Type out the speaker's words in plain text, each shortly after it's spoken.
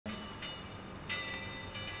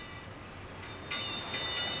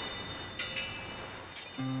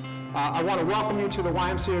I want to welcome you to the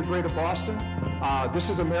YMCA of Greater Boston. This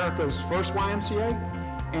is America's first YMCA,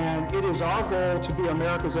 and it is our goal to be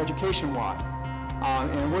America's education Y.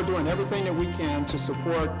 And we're doing everything that we can to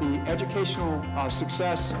support the educational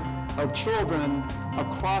success of children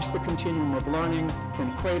across the continuum of learning, from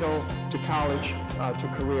cradle to college to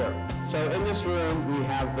career. So in this room, we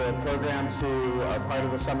have the programs who are part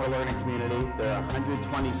of the summer learning community. There are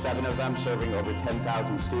 127 of them, serving over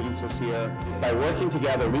 10,000 students this year. By working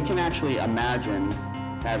together, we can actually imagine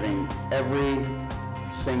having every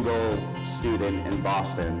single student in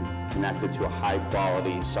Boston connected to a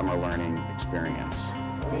high-quality summer learning experience.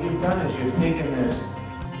 What you've done is you've taken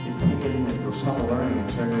the summer learning and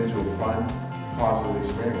turned it into a fun, positive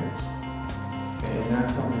experience. And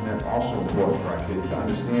that's something that's also important for our kids to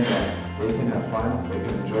understand, that they can have fun, they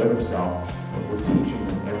can enjoy themselves, but we're teaching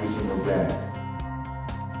them every single day.